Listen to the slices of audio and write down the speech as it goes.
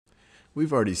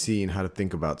We've already seen how to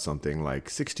think about something like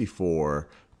 64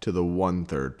 to the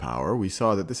 1/3 power. We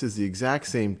saw that this is the exact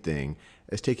same thing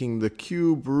as taking the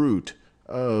cube root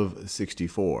of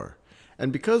 64.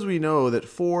 And because we know that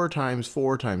 4 times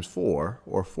 4 times 4,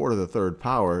 or 4 to the 3rd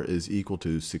power, is equal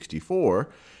to 64,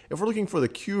 if we're looking for the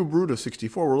cube root of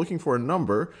 64, we're looking for a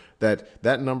number that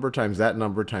number times that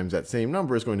number times that same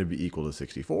number is going to be equal to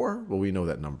 64. Well, we know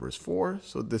that number is 4,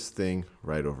 so this thing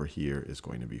right over here is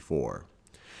going to be 4.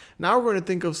 Now we're going to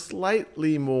think of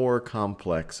slightly more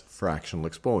complex fractional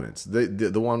exponents.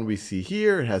 The one we see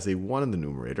here has a 1 in the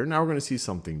numerator. Now we're going to see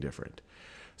something different.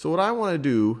 So what I want to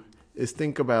do is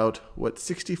think about what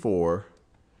 64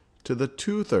 to the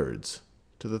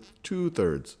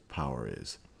 2/3 power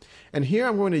is. And here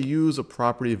I'm going to use a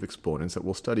property of exponents that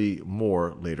we'll study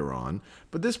more later on.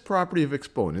 But this property of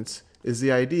exponents is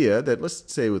the idea that,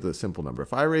 let's say with a simple number,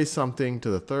 if I raise something to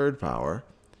the 3rd power,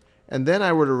 and then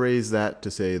I were to raise that to,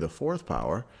 say, the 4th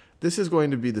power, this is going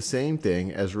to be the same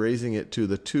thing as raising it to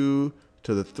the 2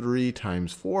 to the 3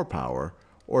 times 4 power,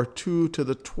 or 2 to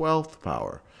the 12th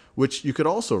power, which you could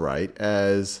also write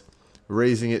as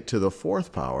raising it to the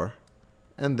 4th power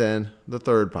and then the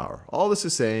 3rd power. All this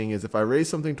is saying is if I raise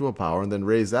something to a power and then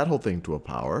raise that whole thing to a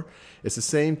power, it's the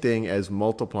same thing as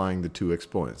multiplying the two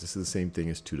exponents. This is the same thing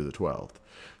as 2 to the 12th.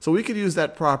 So we could use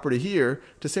that property here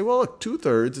to say, well, look,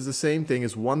 2/3 is the same thing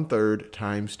as 1/3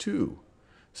 times 2.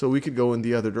 So we could go in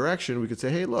the other direction. We could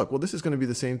say, hey, look, well, this is going to be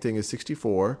the same thing as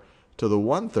 64 to the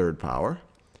 1/3 power,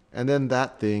 and then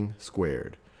that thing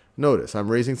squared. Notice, I'm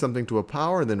raising something to a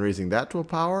power and then raising that to a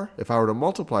power. If I were to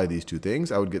multiply these two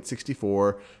things, I would get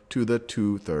 64 to the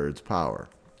 2/3 power.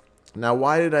 Now,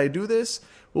 why did I do this?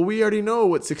 Well, we already know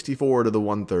what 64 to the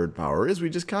 1/3 power is. We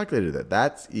just calculated that.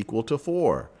 That's equal to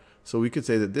 4. So we could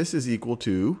say that this is equal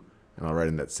to, and I'll write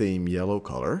in that same yellow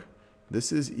color,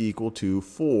 this is equal to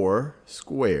 4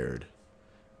 squared.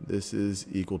 This is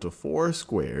equal to 4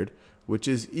 squared, which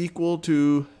is equal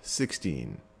to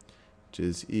 16. Which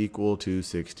is equal to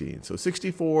 16. So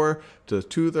 64 to the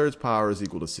 2/3 power is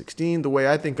equal to 16. The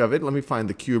way I think of it, let me find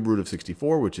the cube root of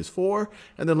 64, which is 4,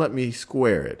 and then let me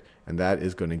square it. And that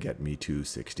is going to get me to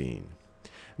 16.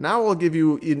 Now I'll give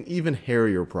you an even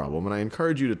hairier problem, and I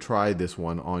encourage you to try this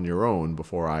one on your own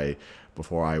before I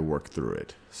work through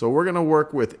it. So we're going to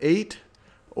work with 8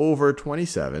 over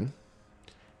 27.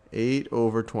 8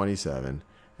 over 27.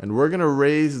 And we're going to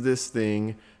raise this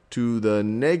thing to the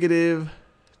negative,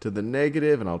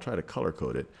 and I'll try to color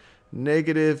code it,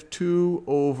 negative 2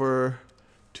 over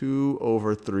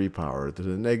 3 power to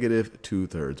the negative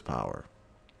 2/3 power.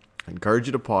 I encourage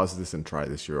you to pause this and try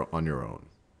this on your own.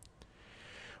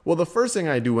 Well, the first thing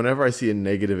I do whenever I see a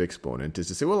negative exponent is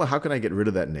to say, well, how can I get rid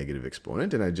of that negative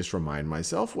exponent? And I just remind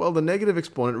myself, well, the negative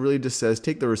exponent really just says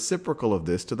take the reciprocal of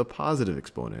this to the positive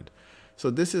exponent.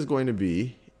 So this is going to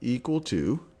be equal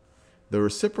to, the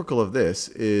reciprocal of this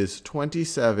is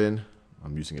 27.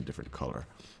 I'm using a different color.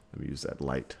 Let me use that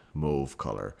light mauve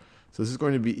color. So this is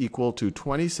going to be equal to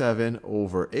 27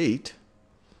 over 8.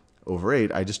 Over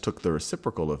 8, I just took the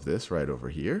reciprocal of this right over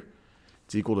here.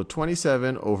 It's equal to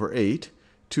 27 over 8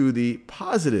 to the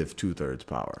positive 2/3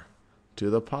 power. To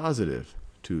the positive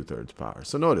 2/3 power.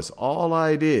 So notice, all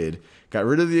I did, got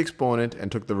rid of the exponent and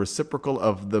took the reciprocal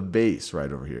of the base right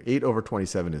over here. 8 over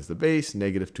 27 is the base,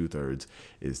 negative 2/3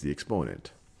 is the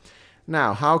exponent.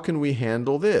 Now, how can we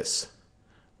handle this?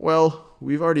 Well,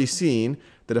 we've already seen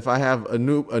that if I have a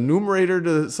numerator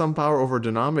to some power over a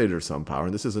denominator to some power,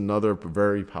 and this is another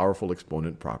very powerful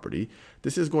exponent property,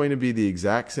 this is going to be the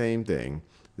exact same thing.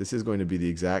 This is going to be the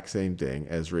exact same thing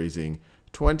as raising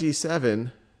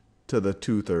 27 to the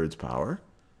 2/3 power,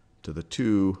 to the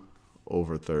 2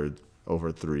 over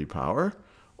 3 power,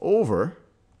 over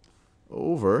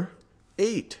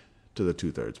 8 to the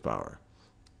 2/3 power.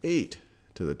 8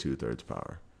 to the 2/3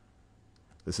 power.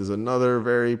 This is another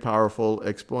very powerful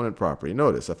exponent property.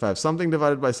 Notice, if I have something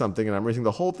divided by something and I'm raising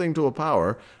the whole thing to a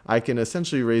power, I can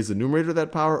essentially raise the numerator of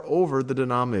that power over the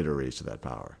denominator raised to that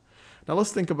power. Now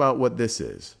let's think about what this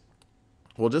is.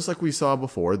 Well, just like we saw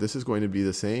before, this is going to be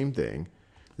the same thing.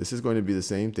 This is going to be the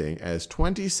same thing as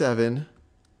 27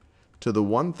 to the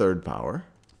 1/3 power.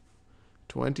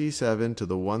 27 to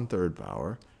the 1/3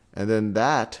 power. And then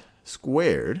that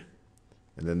squared.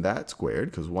 And then that squared,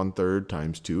 because 1/3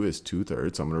 times 2 is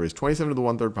 2/3. So I'm going to raise 27 to the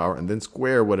 1/3 power and then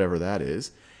square whatever that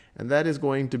is. And that is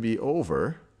going to be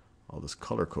over, all this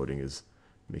color coding is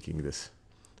making this,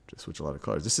 just switch a lot of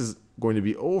colors. This is going to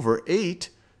be over 8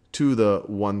 to the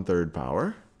 1/3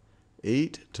 power.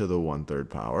 8 to the 1/3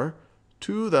 power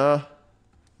to the,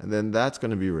 and then that's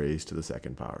going to be raised to the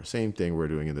 2nd power. Same thing we're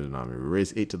doing in the denominator. We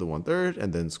raise 8 to the 1/3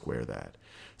 and then square that.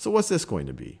 So what's this going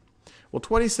to be? Well,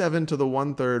 27 to the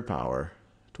 1/3 power,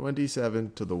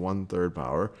 27 to the 1/3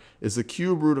 power is the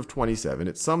cube root of 27.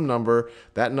 It's some number.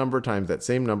 That number times that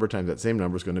same number times that same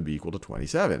number is going to be equal to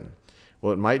 27.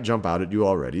 Well, it might jump out at you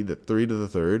already that 3 to the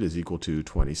 3rd is equal to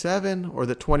 27, or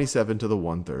that 27 to the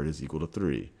 1/3 is equal to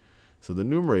 3. So the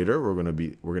numerator, we're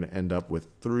going to end up with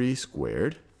 3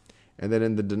 squared. And then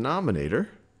in the denominator,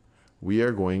 we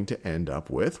are going to end up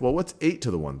with, well, what's 8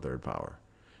 to the 1/3 power?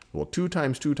 Well, 2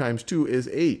 times 2 times 2 is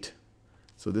 8.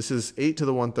 So this is 8 to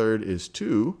the 1/3 is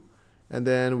 2. And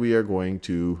then we are going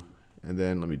to, and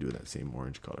then let me do that same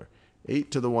orange color. 8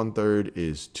 to the 1/3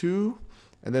 is 2.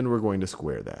 And then we're going to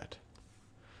square that.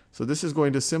 So this is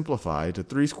going to simplify to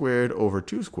 3 squared over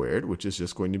 2 squared, which is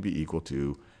just going to be equal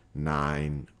to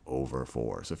 9 over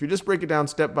 4. So if you just break it down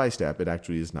step by step, it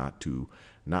actually is not too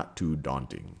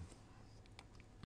daunting.